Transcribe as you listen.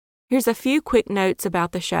Here's a few quick notes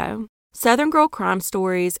about the show. Southern Girl Crime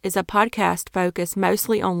Stories is a podcast focused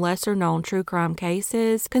mostly on lesser-known true crime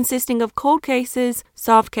cases, consisting of cold cases,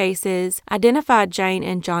 solved cases, identified Jane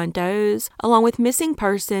and John Does, along with missing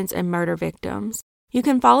persons and murder victims. You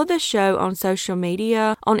can follow the show on social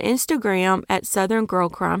media, on Instagram at Southern Girl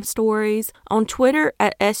Crime Stories, on Twitter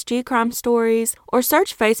at SG Crime Stories, or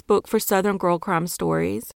search Facebook for Southern Girl Crime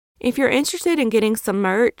Stories. If you're interested in getting some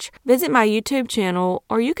merch, visit my YouTube channel,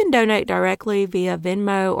 or you can donate directly via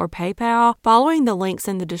Venmo or PayPal following the links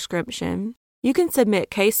in the description. You can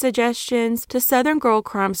submit case suggestions to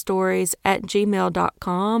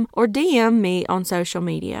southerngirlcrimestories@gmail.com or DM me on social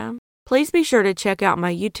media. Please be sure to check out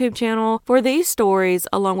my YouTube channel for these stories,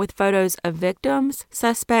 along with photos of victims,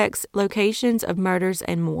 suspects, locations of murders,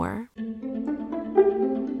 and more.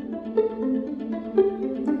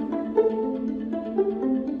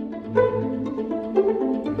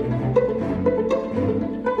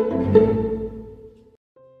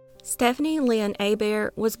 Stephanie Lynn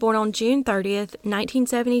Hebert was born on June 30th,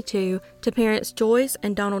 1972, to parents Joyce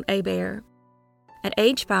and Donald Hebert. At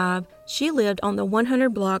age 5, she lived on the 100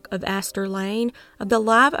 block of Astor Lane of the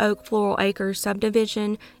Live Oak Floral Acres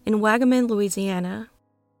subdivision in Wagamin, Louisiana.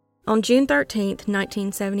 On June 13th,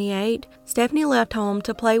 1978, Stephanie left home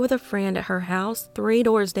to play with a friend at her house 3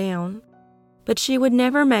 doors down. But she would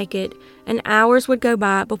never make it, and hours would go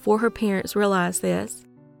by before her parents realized this.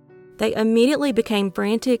 They immediately became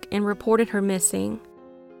frantic and reported her missing.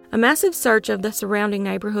 A massive search of the surrounding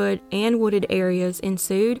neighborhood and wooded areas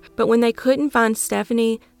ensued, but when they couldn't find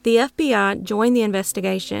Stephanie, the FBI joined the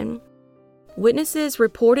investigation. Witnesses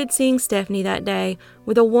reported seeing Stephanie that day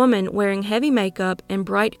with a woman wearing heavy makeup and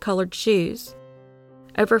bright-colored shoes.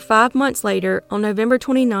 Over 5 months later, on November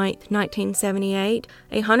 29, 1978,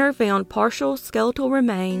 a hunter found partial skeletal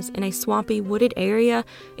remains in a swampy wooded area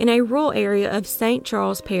in a rural area of St.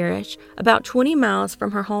 Charles Parish, about 20 miles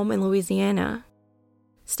from her home in Louisiana.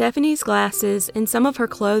 Stephanie's glasses and some of her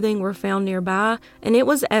clothing were found nearby, and it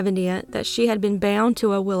was evident that she had been bound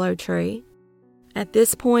to a willow tree. At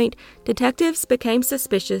this point, detectives became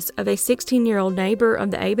suspicious of a 16-year-old neighbor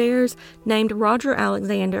of the Heberts named Roger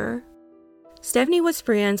Alexander. Stephanie was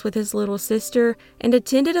friends with his little sister and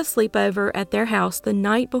attended a sleepover at their house the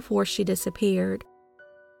night before she disappeared.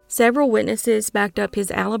 Several witnesses backed up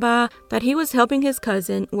his alibi that he was helping his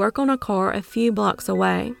cousin work on a car a few blocks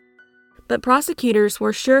away. But prosecutors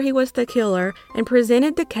were sure he was the killer and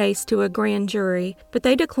presented the case to a grand jury, but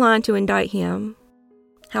they declined to indict him.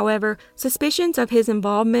 However, suspicions of his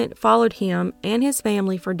involvement followed him and his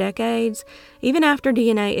family for decades, even after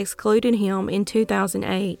DNA excluded him in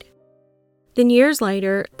 2008. Then years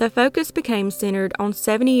later, the focus became centered on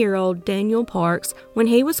 70-year-old Daniel Parks when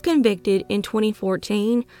he was convicted in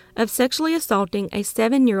 2014 of sexually assaulting a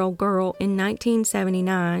 7-year-old girl in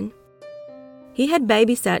 1979. He had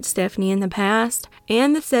babysat Stephanie in the past,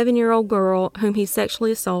 and the 7-year-old girl whom he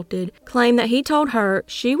sexually assaulted claimed that he told her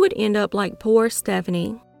she would end up like poor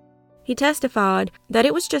Stephanie. He testified that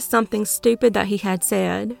it was just something stupid that he had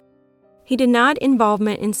said. He denied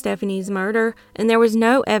involvement in Stephanie's murder, and there was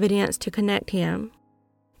no evidence to connect him.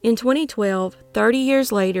 In 2012, 30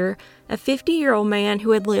 years later, a 50-year-old man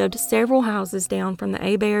who had lived several houses down from the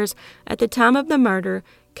Heberts at the time of the murder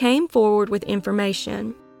came forward with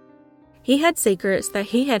information. He had secrets that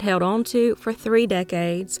he had held on to for 3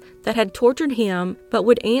 decades that had tortured him, but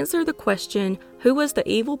would answer the question, who was the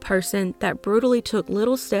evil person that brutally took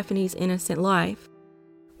little Stephanie's innocent life?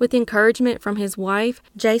 With encouragement from his wife,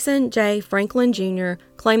 Jason J. Franklin Jr.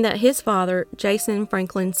 claimed that his father, Jason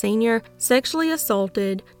Franklin Sr., sexually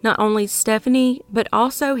assaulted not only Stephanie, but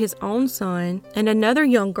also his own son and another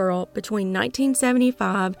young girl between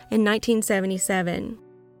 1975 and 1977.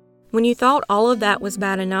 When you thought all of that was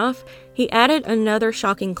bad enough, he added another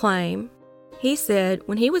shocking claim. He said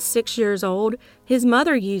when he was 6 years old, his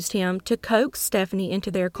mother used him to coax Stephanie into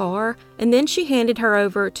their car, and then she handed her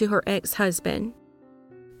over to her ex-husband.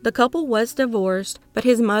 The couple was divorced, but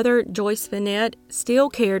his mother, Joyce Finette, still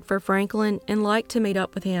cared for Franklin and liked to meet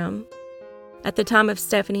up with him. At the time of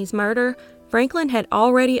Stephanie's murder, Franklin had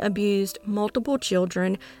already abused multiple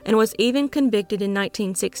children and was even convicted in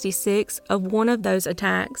 1966 of one of those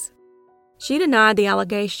attacks. She denied the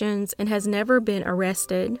allegations and has never been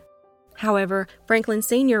arrested. However, Franklin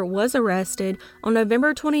Sr. was arrested on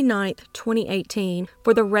November 29, 2018,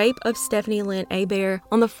 for the rape of Stephanie Lynn Hebert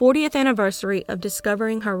on the 40th anniversary of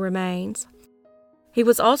discovering her remains. He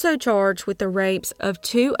was also charged with the rapes of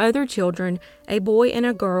 2 other children, a boy and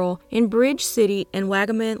a girl, in Bridge City and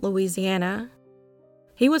Wagamin, Louisiana.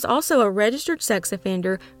 He was also a registered sex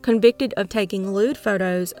offender convicted of taking lewd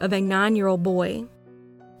photos of a 9-year-old boy.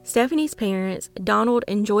 Stephanie's parents, Donald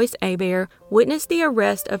and Joyce Hebert, witnessed the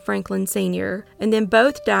arrest of Franklin Sr., and then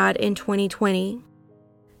both died in 2020.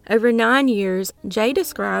 Over 9 years, Jay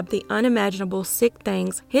described the unimaginable sick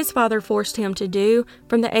things his father forced him to do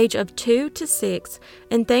from the age of 2 to 6,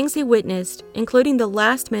 and things he witnessed, including the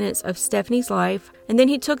last minutes of Stephanie's life, and then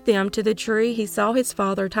he took them to the tree he saw his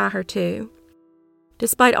father tie her to.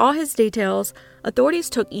 Despite all his details, authorities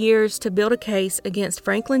took years to build a case against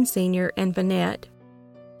Franklin Sr. and Vanette.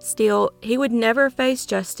 Still, he would never face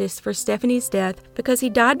justice for Stephanie's death because he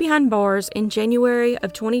died behind bars in January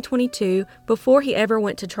of 2022 before he ever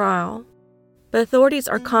went to trial. But authorities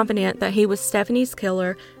are confident that he was Stephanie's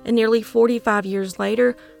killer, and nearly 45 years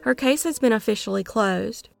later, her case has been officially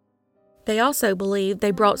closed. They also believe they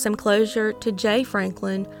brought some closure to Jay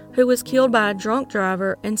Franklin, who was killed by a drunk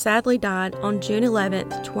driver and sadly died on June 11,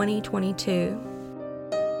 2022.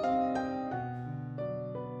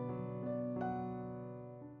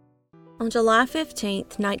 On July 15,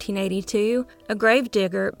 1982, a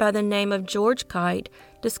gravedigger by the name of George Kite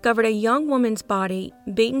discovered a young woman's body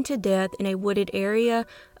beaten to death in a wooded area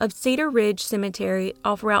of Cedar Ridge Cemetery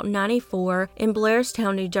off Route 94 in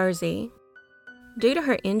Blairstown, New Jersey. Due to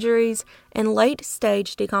her injuries and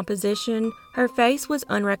late-stage decomposition, her face was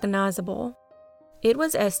unrecognizable. It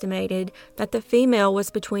was estimated that the female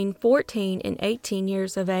was between 14 and 18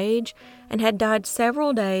 years of age and had died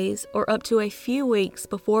several days or up to a few weeks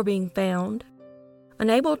before being found.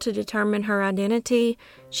 Unable to determine her identity,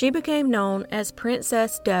 she became known as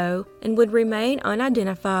Princess Doe and would remain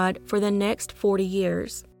unidentified for the next 40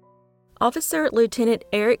 years. Officer Lieutenant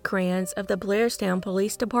Eric Kranz of the Blairstown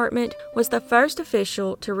Police Department was the first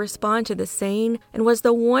official to respond to the scene and was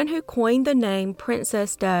the one who coined the name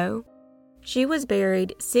Princess Doe. She was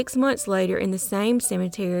buried 6 months later in the same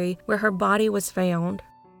cemetery where her body was found.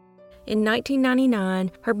 In 1999,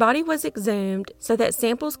 her body was exhumed so that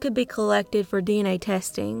samples could be collected for DNA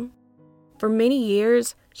testing. For many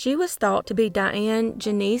years, she was thought to be Diane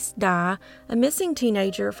Janice Dye, a missing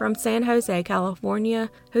teenager from San Jose, California,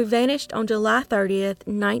 who vanished on July 30,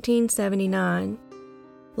 1979.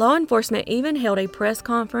 Law enforcement even held a press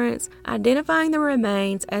conference identifying the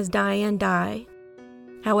remains as Diane Dye.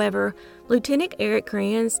 However, Lieutenant Eric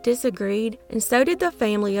Kranz disagreed, and so did the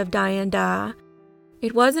family of Diane Dye.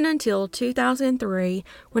 It wasn't until 2003,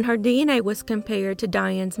 when her DNA was compared to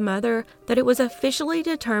Diane's mother, that it was officially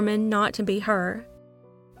determined not to be her.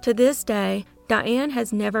 To this day, Diane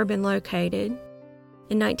has never been located.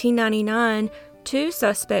 In 1999, 2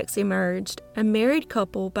 suspects emerged, a married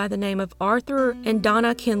couple by the name of Arthur and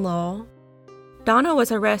Donna Kinlaw. Donna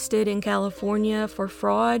was arrested in California for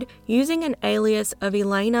fraud using an alias of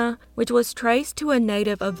Elena, which was traced to a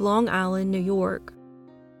native of Long Island, New York.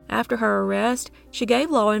 After her arrest, she gave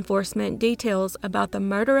law enforcement details about the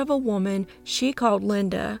murder of a woman she called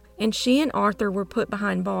Linda, and she and Arthur were put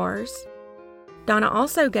behind bars. Donna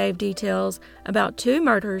also gave details about 2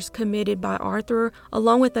 murders committed by Arthur,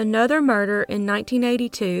 along with another murder in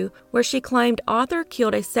 1982, where she claimed Arthur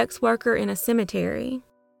killed a sex worker in a cemetery.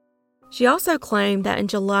 She also claimed that in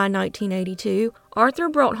July 1982, Arthur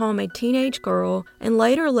brought home a teenage girl and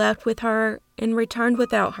later left with her and returned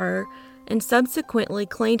without her, and subsequently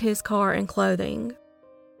cleaned his car and clothing.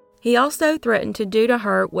 He also threatened to do to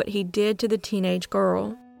her what he did to the teenage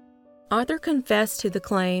girl. Arthur confessed to the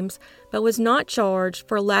claims, but was not charged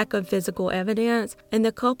for lack of physical evidence, and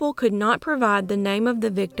the couple could not provide the name of the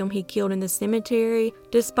victim he killed in the cemetery,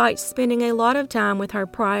 despite spending a lot of time with her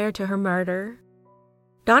prior to her murder.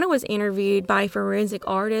 Donna was interviewed by a forensic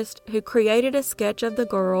artist who created a sketch of the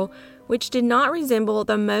girl which did not resemble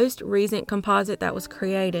the most recent composite that was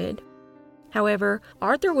created. However,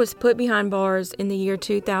 Arthur was put behind bars in the year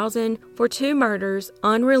 2000 for 2 murders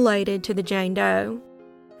unrelated to the Jane Doe.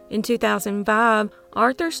 In 2005,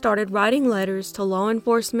 Arthur started writing letters to law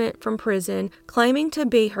enforcement from prison claiming to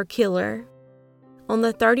be her killer. On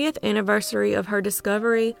the 30th anniversary of her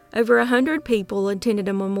discovery, over 100 people attended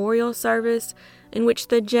a memorial service in which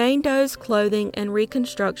the Jane Doe's clothing and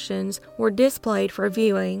reconstructions were displayed for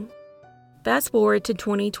viewing. Fast forward to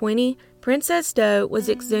 2020, Princess Doe was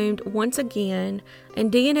exhumed once again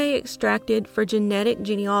and DNA extracted for genetic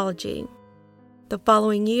genealogy. The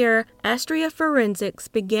following year, Astria Forensics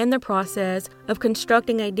began the process of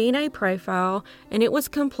constructing a DNA profile, and it was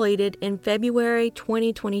completed in February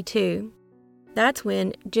 2022. That's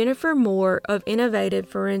when Jennifer Moore of Innovative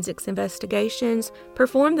Forensics Investigations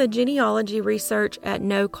performed the genealogy research at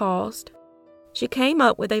no cost. She came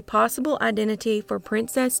up with a possible identity for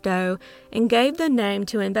Princess Doe and gave the name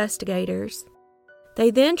to investigators. They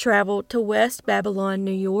then traveled to West Babylon,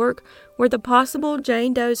 New York, where the possible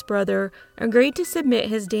Jane Doe's brother agreed to submit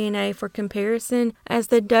his DNA for comparison, as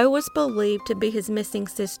the Doe was believed to be his missing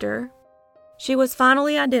sister. She was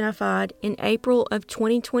finally identified in April of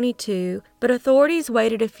 2022, but authorities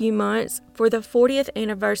waited a few months for the 40th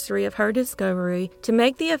anniversary of her discovery to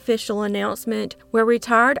make the official announcement, where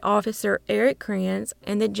retired officer Eric Kranz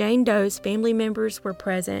and the Jane Doe's family members were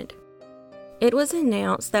present. It was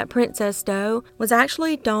announced that Princess Doe was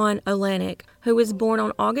actually Dawn Olenick, who was born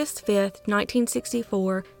on August 5,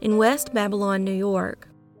 1964, in West Babylon, New York.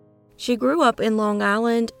 She grew up in Long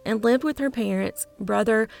Island and lived with her parents,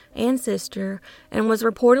 brother, and sister, and was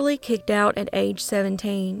reportedly kicked out at age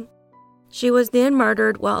 17. She was then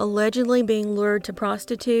murdered while allegedly being lured to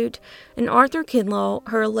prostitute, and Arthur Kinlaw,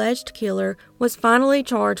 her alleged killer, was finally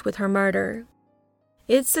charged with her murder.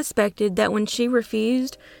 It's suspected that when she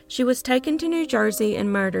refused, she was taken to New Jersey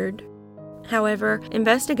and murdered. However,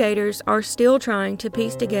 investigators are still trying to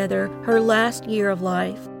piece together her last year of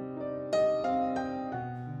life.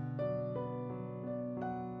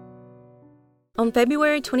 On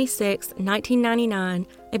February 26, 1999,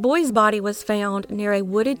 a boy's body was found near a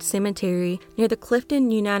wooded cemetery near the Clifton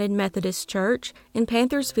United Methodist Church in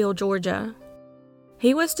Panthersville, Georgia.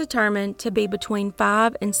 He was determined to be between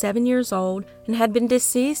 5 and 7 years old and had been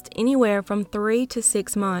deceased anywhere from 3 to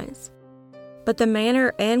 6 months. But the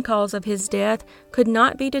manner and cause of his death could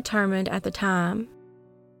not be determined at the time.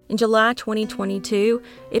 In July 2022,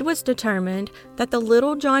 it was determined that the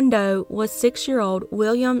little John Doe was 6-year-old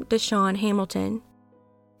William Deshaun Hamilton.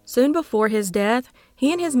 Soon before his death,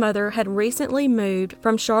 he and his mother had recently moved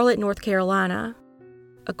from Charlotte, North Carolina.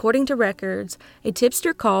 According to records, a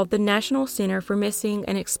tipster called the National Center for Missing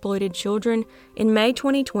and Exploited Children in May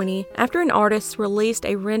 2020 after an artist released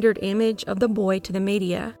a rendered image of the boy to the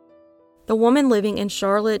media. The woman living in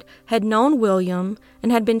Charlotte had known William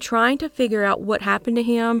and had been trying to figure out what happened to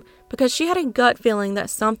him because she had a gut feeling that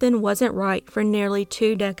something wasn't right for nearly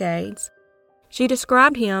 2 decades. She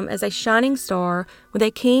described him as a shining star with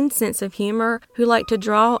a keen sense of humor who liked to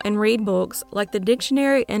draw and read books like the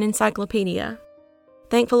dictionary and encyclopedia.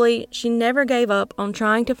 Thankfully, she never gave up on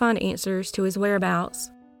trying to find answers to his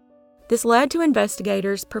whereabouts. This led to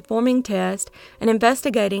investigators performing tests and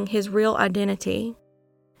investigating his real identity.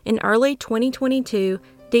 In early 2022,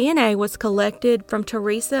 DNA was collected from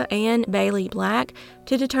Teresa Ann Bailey Black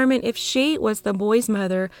to determine if she was the boy's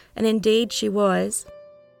mother, and indeed she was.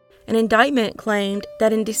 An indictment claimed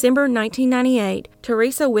that in December 1998,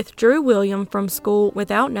 Teresa withdrew William from school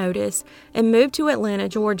without notice and moved to Atlanta,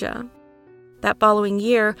 Georgia. That following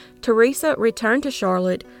year, Teresa returned to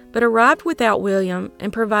Charlotte, but arrived without William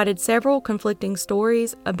and provided several conflicting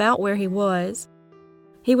stories about where he was.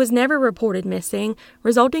 He was never reported missing,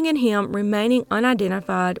 resulting in him remaining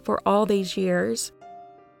unidentified for all these years.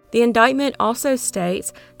 The indictment also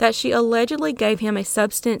states that she allegedly gave him a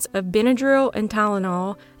substance of Benadryl and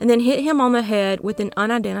Tylenol and then hit him on the head with an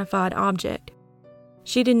unidentified object.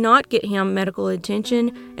 She did not get him medical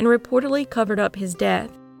attention and reportedly covered up his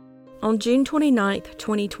death. On June 29,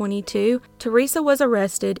 2022, Teresa was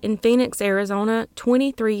arrested in Phoenix, Arizona,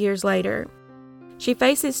 23 years later. She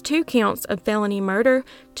faces 2 counts of felony murder,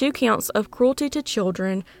 2 counts of cruelty to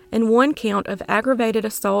children, and 1 count of aggravated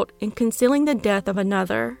assault in concealing the death of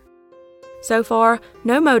another. So far,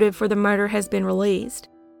 no motive for the murder has been released.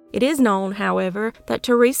 It is known, however, that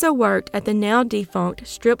Teresa worked at the now-defunct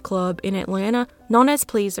strip club in Atlanta known as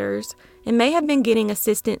Pleasers, and may have been getting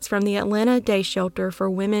assistance from the Atlanta Day Shelter for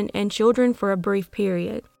Women and Children for a brief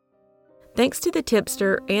period. Thanks to the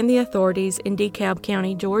tipster and the authorities in DeKalb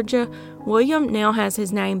County, Georgia, William now has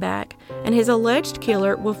his name back, and his alleged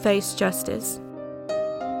killer will face justice.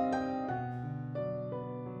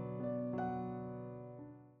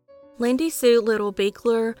 Lindy Sue Little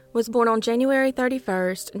Beekler was born on January 31,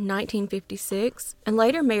 1956, and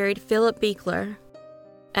later married Philip Beekler.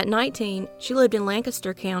 At 19, she lived in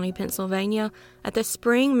Lancaster County, Pennsylvania, at the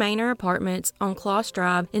Spring Manor Apartments on Kloss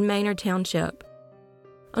Drive in Manor Township.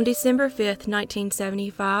 On December 5,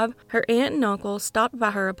 1975, her aunt and uncle stopped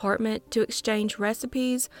by her apartment to exchange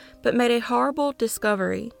recipes, but made a horrible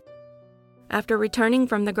discovery. After returning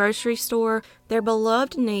from the grocery store, their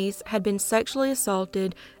beloved niece had been sexually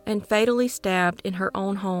assaulted and fatally stabbed in her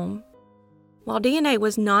own home. While DNA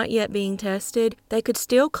was not yet being tested, they could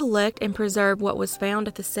still collect and preserve what was found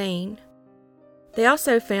at the scene. They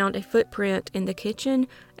also found a footprint in the kitchen,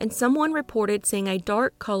 and someone reported seeing a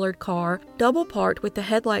dark-colored car double parked with the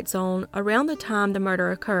headlights on around the time the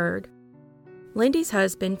murder occurred. Lindy's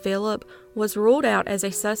husband, Philip, was ruled out as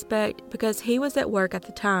a suspect because he was at work at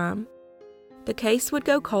the time. the case would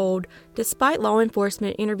go cold despite law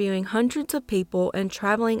enforcement interviewing hundreds of people and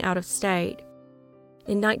traveling out of state.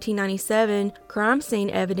 In 1997, crime scene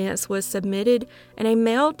evidence was submitted and a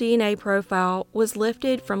male DNA profile was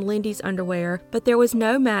lifted from Lindy's underwear, but there was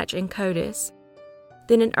no match in CODIS.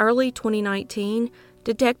 Then in early 2019,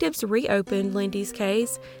 detectives reopened Lindy's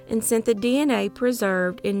case and sent the DNA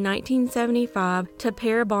preserved in 1975 to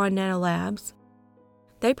Parabon Nanolabs.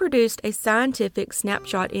 They produced a scientific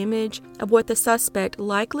snapshot image of what the suspect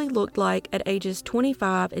likely looked like at ages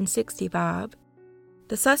 25 and 65.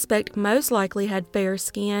 The suspect most likely had fair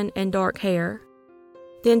skin and dark hair.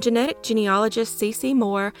 Then genetic genealogist C.C.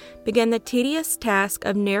 Moore began the tedious task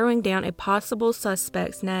of narrowing down a possible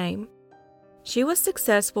suspect's name. She was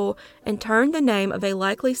successful and turned the name of a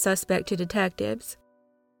likely suspect to detectives.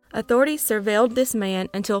 Authorities surveilled this man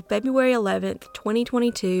until February 11,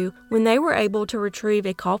 2022, when they were able to retrieve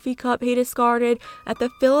a coffee cup he discarded at the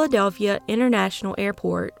Philadelphia International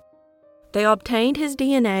Airport. They obtained his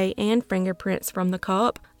DNA and fingerprints from the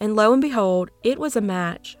cup, and lo and behold, it was a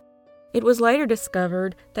match. It was later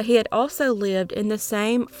discovered that he had also lived in the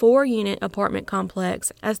same 4-unit apartment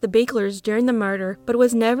complex as the Buechlers during the murder, but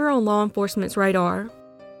was never on law enforcement's radar.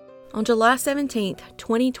 On July 17,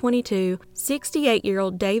 2022,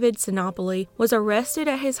 68-year-old David Sinopoli was arrested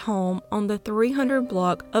at his home on the 300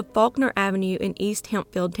 block of Faulkner Avenue in East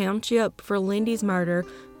Hempfield Township for Lindy's murder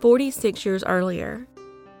 46 years earlier.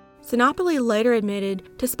 Sinopoli later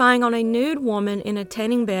admitted to spying on a nude woman in a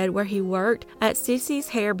tanning bed where he worked at Sissy's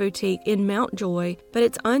Hair Boutique in Mountjoy, but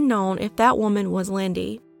it's unknown if that woman was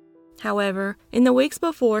Lindy. However, in the weeks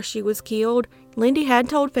before she was killed, Lindy had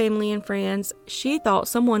told family and friends she thought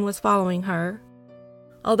someone was following her.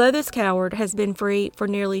 Although this coward has been free for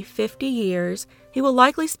nearly 50 years, he will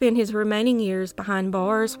likely spend his remaining years behind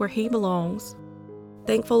bars where he belongs.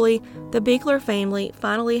 Thankfully, the Buechler family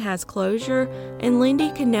finally has closure, and Lindy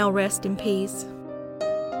can now rest in peace.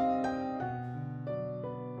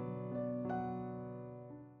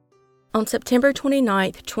 On September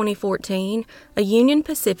 29, 2014, a Union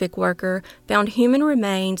Pacific worker found human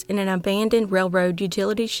remains in an abandoned railroad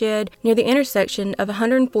utility shed near the intersection of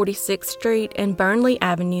 146th Street and Burnley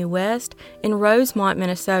Avenue West in Rosemont,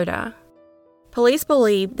 Minnesota. Police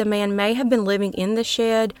believe the man may have been living in the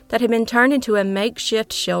shed that had been turned into a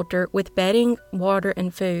makeshift shelter with bedding, water,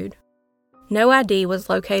 and food. No ID was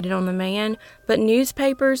located on the man, but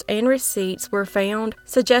newspapers and receipts were found,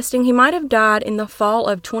 suggesting he might have died in the fall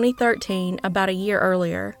of 2013, about a year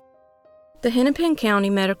earlier. The Hennepin County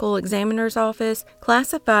Medical Examiner's Office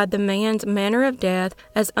classified the man's manner of death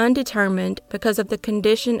as undetermined because of the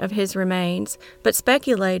condition of his remains, but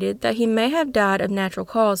speculated that he may have died of natural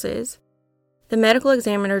causes. The medical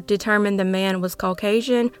examiner determined the man was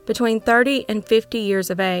Caucasian, between 30 and 50 years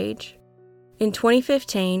of age. In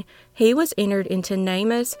 2015, he was entered into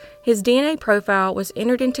NamUs, his DNA profile was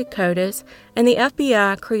entered into CODIS, and the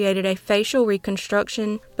FBI created a facial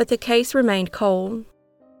reconstruction, but the case remained cold.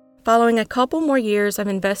 Following a couple more years of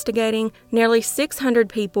investigating, nearly 600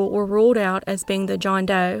 people were ruled out as being the John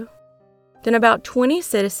Doe. Then about 20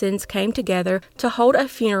 citizens came together to hold a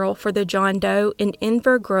funeral for the John Doe in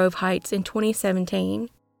Inver Grove Heights in 2017.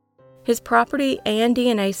 His property and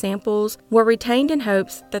DNA samples were retained in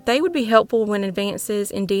hopes that they would be helpful when advances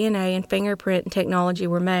in DNA and fingerprint technology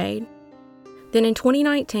were made. Then in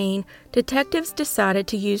 2019, detectives decided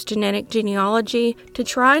to use genetic genealogy to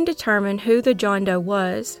try and determine who the John Doe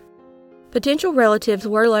was. Potential relatives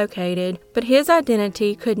were located, but his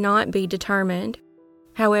identity could not be determined.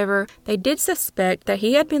 However, they did suspect that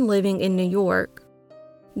he had been living in New York.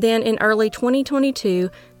 Then, in early 2022,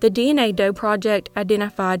 the DNA Doe Project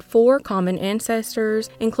identified 4 common ancestors,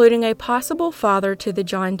 including a possible father to the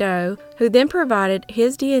John Doe, who then provided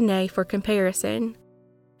his DNA for comparison.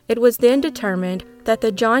 It was then determined that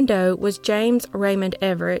the John Doe was James Raymond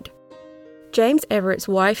Everett. James Everett's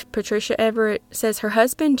wife, Patricia Everett, says her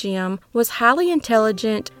husband, Jim, was highly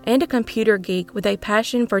intelligent and a computer geek with a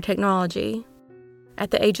passion for technology. At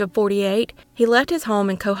the age of 48, he left his home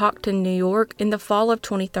in Cohocton, New York in the fall of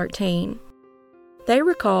 2013. They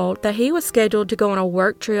recalled that he was scheduled to go on a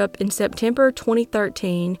work trip in September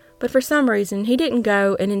 2013, but for some reason he didn't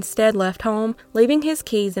go and instead left home, leaving his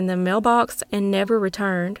keys in the mailbox and never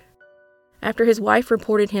returned. After his wife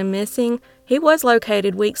reported him missing, he was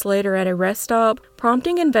located weeks later at a rest stop,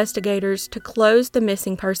 prompting investigators to close the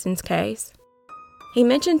missing persons case. He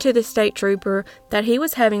mentioned to the state trooper that he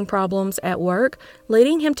was having problems at work,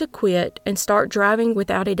 leading him to quit and start driving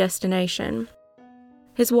without a destination.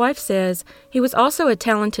 His wife says he was also a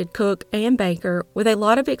talented cook and baker with a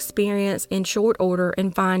lot of experience in short order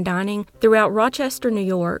and fine dining throughout Rochester, New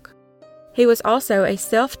York. He was also a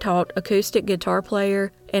self-taught acoustic guitar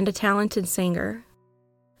player and a talented singer.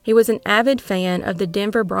 He was an avid fan of the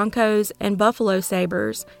Denver Broncos and Buffalo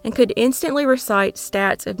Sabres and could instantly recite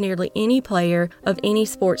stats of nearly any player of any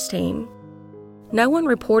sports team. No one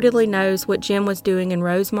reportedly knows what Jim was doing in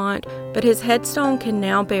Rosemont, but his headstone can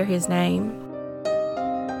now bear his name.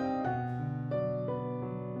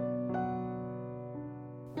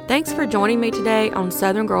 Thanks for joining me today on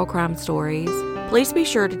Southern Girl Crime Stories. Please be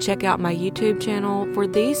sure to check out my YouTube channel for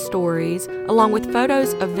these stories, along with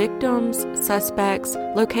photos of victims, suspects,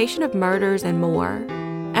 location of murders, and more.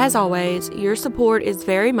 As always, your support is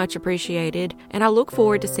very much appreciated, and I look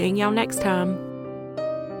forward to seeing y'all next time.